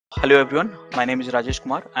Hello everyone, my name is Rajesh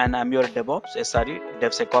Kumar and I'm your DevOps SRE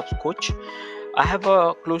DevSecOps coach. I have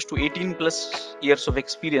close to 18 plus years of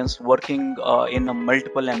experience working in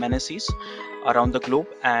multiple MNSEs around the globe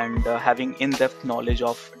and having in-depth knowledge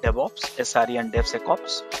of DevOps, SRE and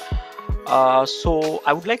DevSecOps. So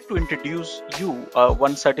I would like to introduce you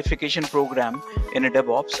one certification program in a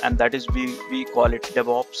DevOps, and that is we call it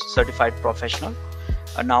DevOps Certified Professional.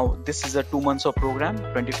 Now this is a 2 months of program,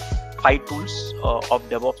 25 tools of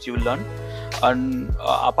DevOps you will learn, and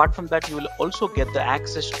apart from that you will also get the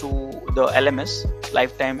access to the LMS,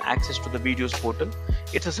 lifetime access to the videos portal.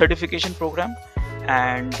 It's a certification program,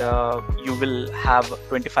 and you will have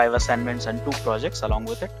 25 assignments and 2 projects along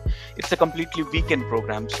with it. It's a completely weekend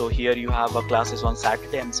program, so here you have classes on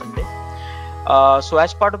Saturday and Sunday. So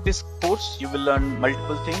as part of this course, you will learn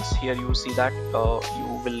multiple things. Here you see that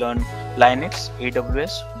you will learn Linux,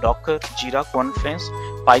 AWS, Docker, Jira, Confluence,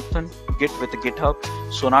 Python, Git with GitHub,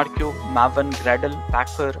 SonarQube, Maven, Gradle,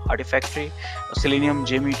 Packer, Artifactory, Selenium,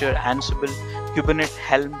 JMeter, Ansible, Kubernetes,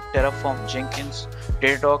 Helm, Terraform, Jenkins,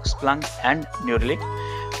 Datadog, Splunk, and Neuralink.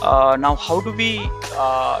 Now, how do we,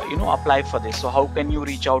 apply for this? So how can you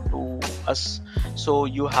reach out to us? So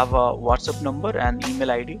you have a WhatsApp number and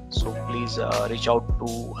email ID, so please reach out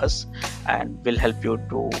to us and we'll help you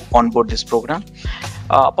to onboard this program.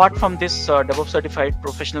 Apart from this DevOps certified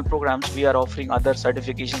professional programs, we are offering other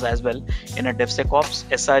certifications as well in a DevSecOps,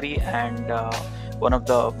 SRE, and one of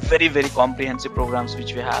the very comprehensive programs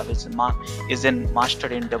which we have is in Master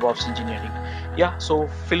in DevOps Engineering. Yeah, so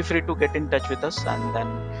feel free to get in touch with us and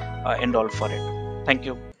then enroll for it. Thank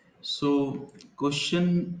you. So,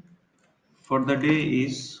 question for the day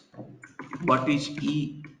is what is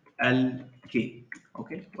ELK?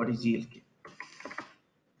 Okay, what is ELK?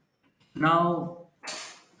 Now,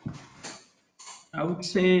 I would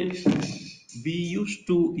say we used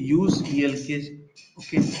to use ELK,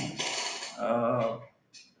 okay, uh,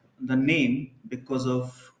 the name because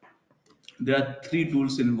of there are three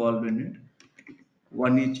tools involved in it.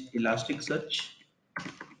 One is Elasticsearch.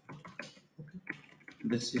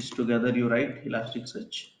 This is together you write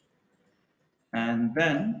Elasticsearch, and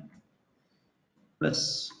then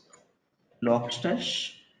plus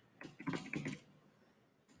Logstash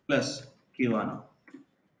plus Kibana.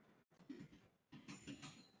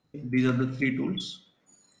 These are the three tools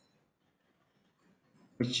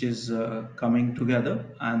which is coming together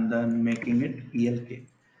and then making it ELK.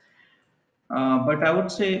 But I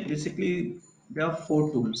would say basically there are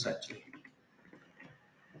four tools actually.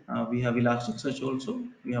 We have Elasticsearch also,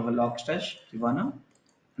 we have a Logstash, Kibana,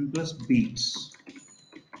 and plus Beats.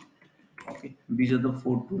 Okay, these are the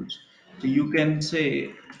four tools. So you can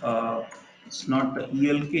say it's not the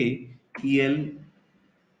ELK,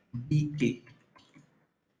 ELBK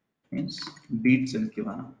means Beats and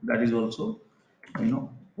Kibana. That is also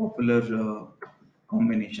popular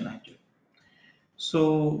combination actually.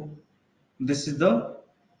 So this is the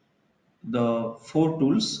four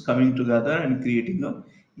tools coming together and creating a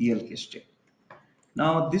ELK stack.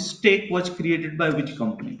 Now this stack was created by which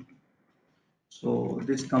company? So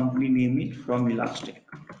this company name is from Elastic.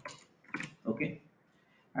 Okay.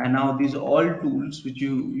 And now these all tools which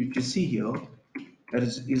you can see here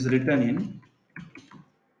is written in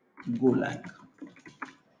Golang.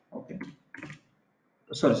 Okay.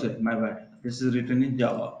 Sorry, my bad. This is written in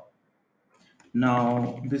Java.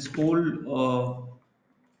 Now this whole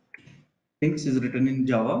things is written in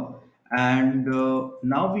Java, and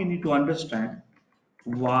now we need to understand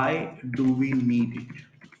why do we need it.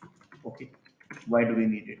 Okay, why do we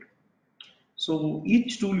need it? So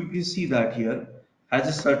each tool you can see that here has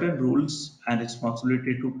a certain rules and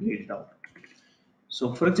responsibility to play it out.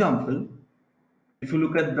 So for example, if you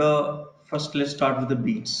look at the first, let's start with the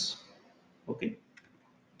beats. Okay,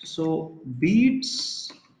 so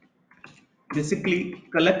beats basically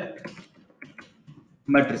collect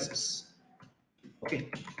matrices. Okay,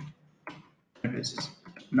 matrices.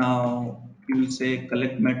 Now you will say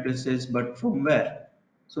collect matrices, but from where?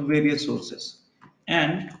 So various sources,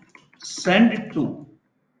 and send it to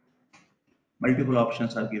multiple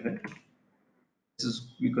options are given. This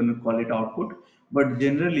is we can call it output, but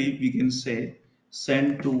generally we can say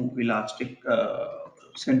send to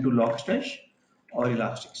send to Logstash or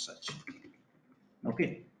Elasticsearch.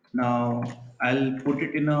 Okay. Now I'll put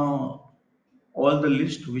it in a all the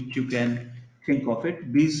list which you can think of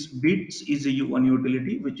it. These bits is one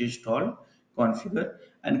utility which is called configure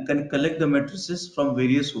and can collect the matrices from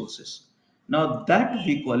various sources. Now that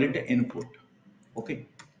we call it input. Okay.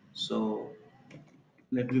 So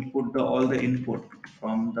let me put all the input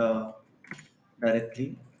from the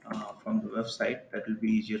directly from the website. That will be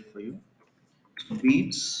easier for you. So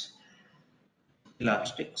beats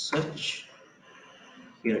Elasticsearch.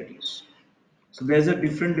 Here it is. So there's a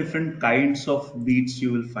different kinds of beats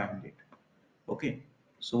you will find it. Okay.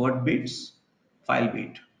 So what beats? File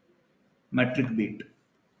beat, metric beat,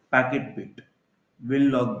 packet beat, will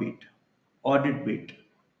log beat, audit beat,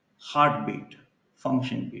 heartbeat,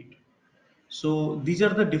 function beat. So these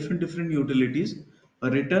are the different utilities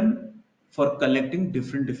written for collecting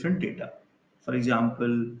different data. For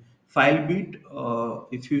example, file beat,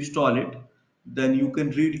 if you install it, then you can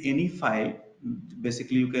read any file.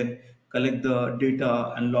 Basically, you can collect the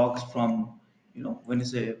data and logs from, when you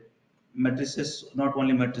say matrices, not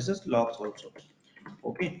only matrices, logs also.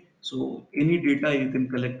 Okay, so any data you can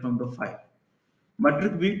collect from the file.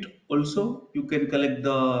 Metric beat also you can collect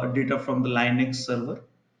the data from the Linux server.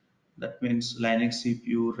 That means Linux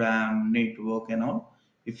CPU, RAM, network, and all.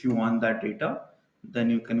 If you want that data, then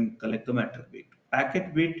you can collect the metric bit.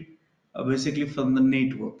 Packet bit, basically from the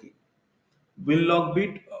networking. Will log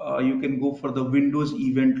bit, you can go for the Windows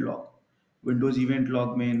event log. Windows event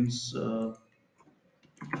log means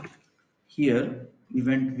here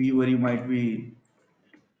event viewer you might be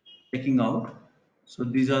checking out. So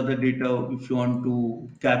these are the data if you want to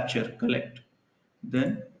capture, collect,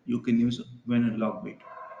 then you can use when log bit.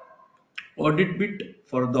 Audit bit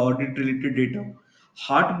for the audit related data.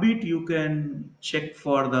 Heartbeat you can check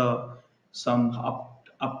for the some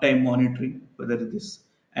uptime monitoring, whether this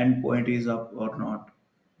endpoint is up or not,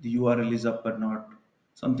 the URL is up or not,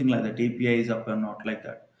 something like that, API is up or not, like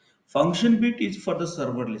that. Function bit is for the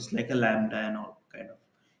server list, like a Lambda and all kind of.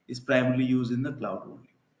 Is primarily used in the cloud only.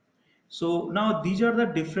 So now these are the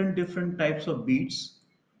different types of beats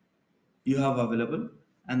you have available,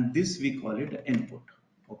 and this we call it input.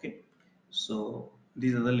 Okay, so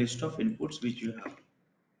these are the list of inputs which you have.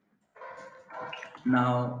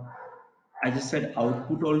 Now I just said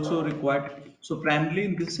output also required. So primarily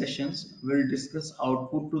in these sessions we'll discuss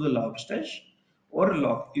output to the Logstash or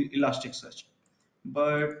Elasticsearch,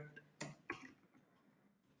 but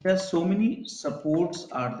there's so many supports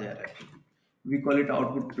are there actually. We call it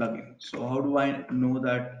output plugin. So how do I know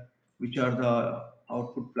that which are the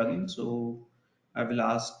output plugins? So i will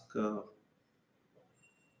ask uh,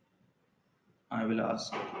 I will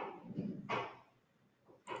ask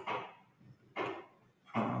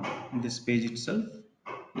this page itself,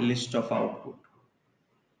 list of output.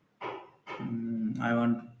 I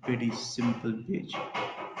want pretty simple page.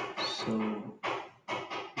 So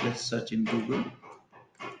let's search in Google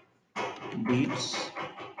beats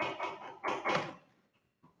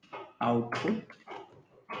output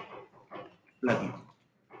plugin.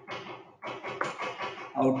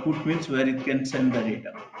 Output means where it can send the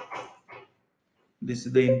data. This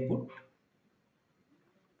is the input.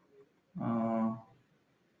 Uh,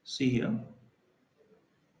 See here,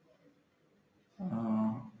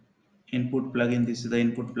 uh, input plugin. This is the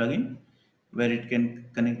input plugin where it can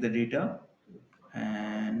connect the data,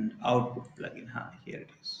 and output plugin. Here it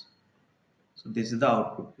is. So this is the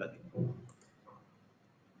output plugin.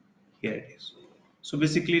 Here it is. So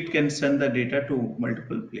basically it can send the data to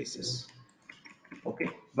multiple places. Okay,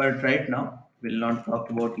 but right now we'll not talk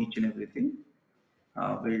about each and everything.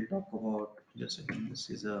 We'll talk about, just a second, this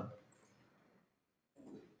is a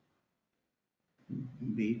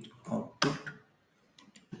beat output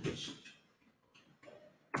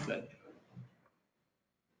plugin.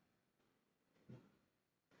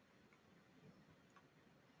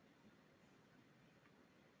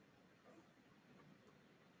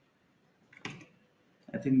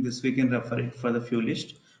 I think this we can refer it for the few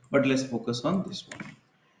list, but let's focus on this one.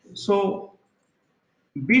 So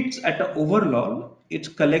bits at the overall,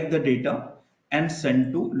 it collect the data and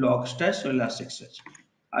send to Logstash or Elasticsearch.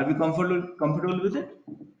 Are we comfortable with it?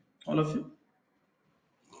 All of you?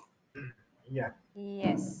 Yeah.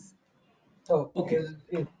 Yes. So Okay.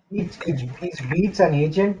 is each Beats an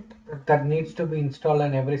agent that needs to be installed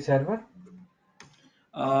on every server?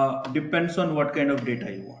 Depends on what kind of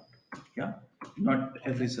data you want. Yeah, not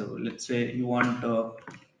every Okay. server. Let's say you want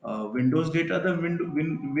Windows data, the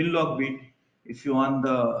will log bit. If you want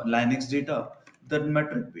the Linux data, the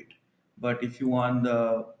metric bit. But if you want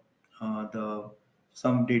the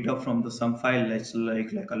some data from the some file,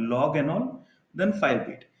 like a log and all, then file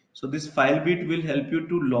bit. So this file bit will help you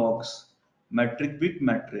to logs, metric bit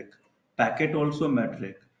metric, packet also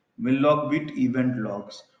metric, will log bit event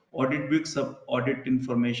logs, audit bit sub audit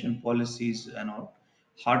information policies and all.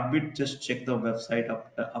 Heartbeat just check the website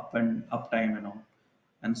up and uptime and all,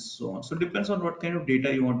 and so on. So depends on what kind of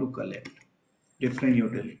data you want to collect. Different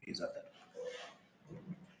utilities are there.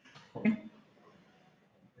 Okay.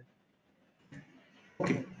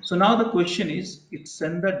 Okay. So now the question is, it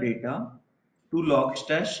send the data to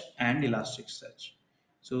Logstash and Elasticsearch.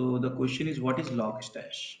 So the question is, what is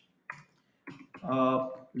Logstash?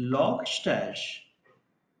 Logstash,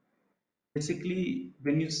 basically,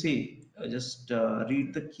 when you say, just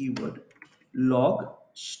read the keyword log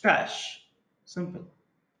stash, simple.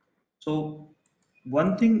 So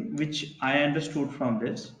one thing which I understood from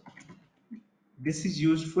this is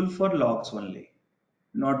useful for logs only,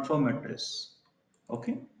 not for matrices.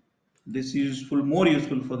 Okay, this is useful, more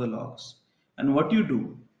useful for the logs. And what you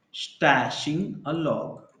do, stashing a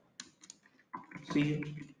log. See here.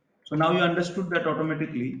 So now you understood that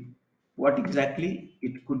automatically what exactly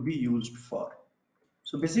it could be used for.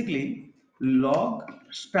 So basically, log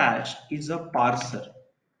stash is a parser.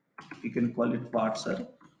 You can call it parser,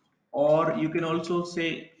 or you can also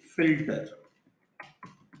say filter.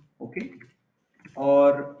 Okay,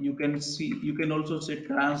 or you can also say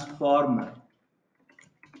transformer.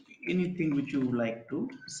 Anything which you like to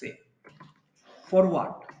say. For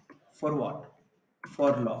what? For what?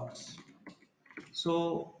 For logs.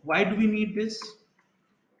 So why do we need this?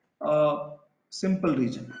 Simple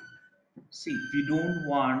reason. See, we don't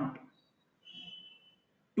want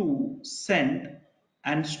to send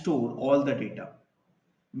and store all the data.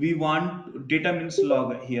 We want data means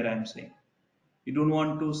log here I am saying. You don't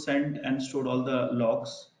want to send and store all the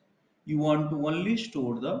logs. You want to only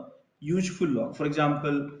store the useful log. For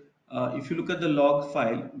example, if you look at the log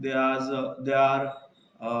file,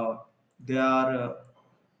 uh, there are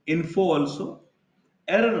info also,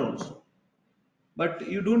 error also, but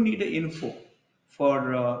you don't need a info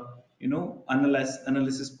for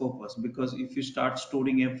analysis purpose, because if you start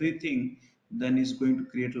storing everything, then it's going to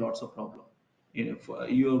create lots of problem. If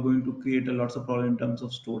you are going to create a lots of problem in terms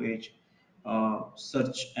of storage,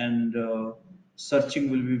 search and searching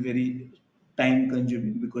will be very time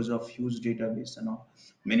consuming because of huge database and all.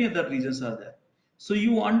 Many other reasons are there. So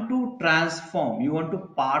you want to transform, you want to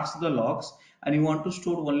parse the logs, and you want to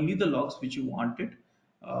store only the logs which you wanted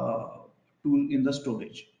uh, to in the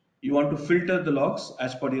storage. You want to filter the logs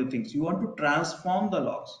as per your things. You want to transform the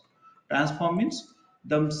logs. Transform means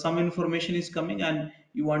some information is coming and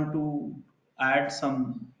you want to add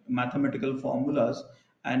some mathematical formulas,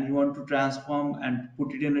 and you want to transform and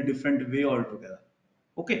put it in a different way altogether.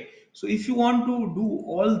 Okay, so if you want to do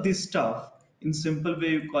all this stuff in simple way,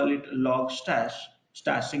 you call it log stash,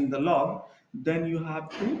 stashing the log, then you have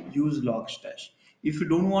to use log stash. If you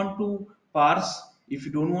don't want to parse, if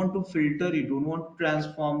you don't want to filter, you don't want to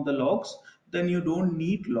transform the logs, then you don't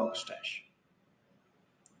need log stash.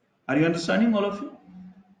 Are you understanding, all of you?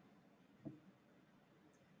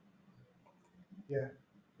 Yeah.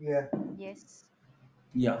 Yeah. Yes.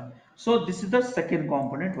 Yeah. So this is the second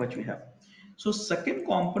component which we have. So second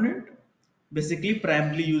component basically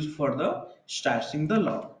primarily used for the stashing the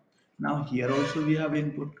log. Now here also we have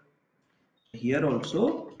input. Here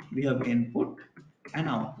also we have input and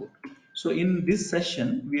output. So in this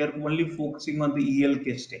session we are only focusing on the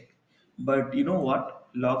ELK stack. But you know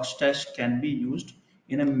what? Logstash can be used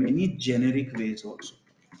in a many generic ways also.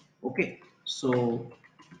 Okay. So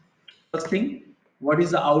first thing, what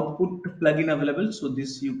is the output plugin available? So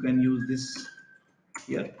this you can use this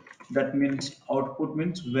here. That means output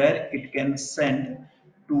means where it can send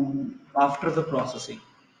to after the processing.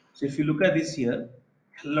 So if you look at this here,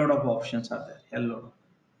 a lot of options are there. A lot.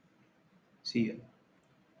 See here,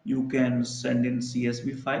 you can send in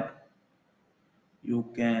CSV file, you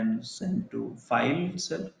can send to file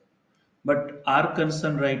itself, but our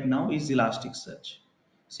concern right now is Elasticsearch.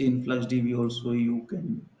 See, in FluxDB also you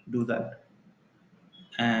can do that,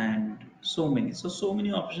 and so many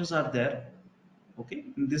options are there. Okay,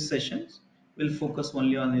 in this sessions we'll focus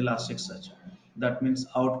only on Elasticsearch. That means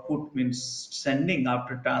output means sending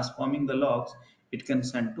after transforming the logs, it can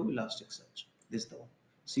send to Elasticsearch. This is the one.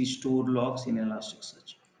 See, store logs in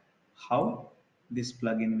Elasticsearch. How this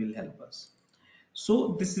plugin will help us.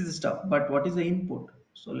 So this is the stuff, but what is the input?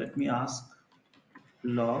 So let me ask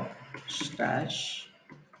log stash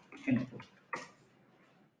input.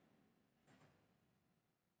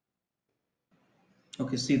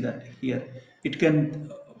 Okay, see that here. It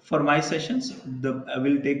can, for my sessions, I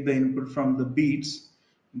will take the input from the beats,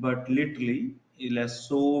 but literally, it has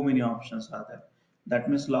so many options are there. That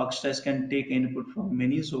means Logstash can take input from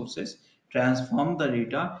many sources, transform the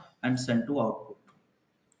data, and send to output.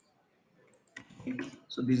 Okay.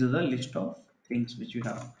 So these are the list of things which you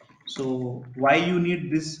have. So why you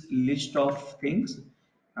need this list of things?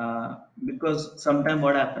 Because sometime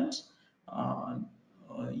what happens,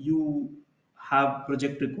 you have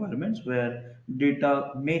project requirements where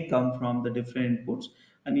data may come from the different inputs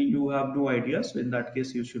and you have no idea. So in that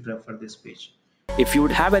case, you should refer this page. If you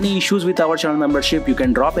would have any issues with our channel membership, you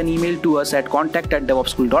can drop an email to us at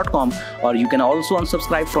contact@devops.com, or you can also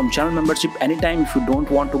unsubscribe from channel membership anytime if you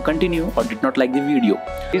don't want to continue or did not like the video.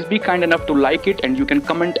 Please be kind enough to like it, and you can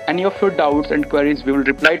comment any of your doubts and queries. We will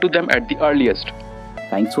reply to them at the earliest.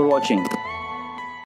 Thanks for watching.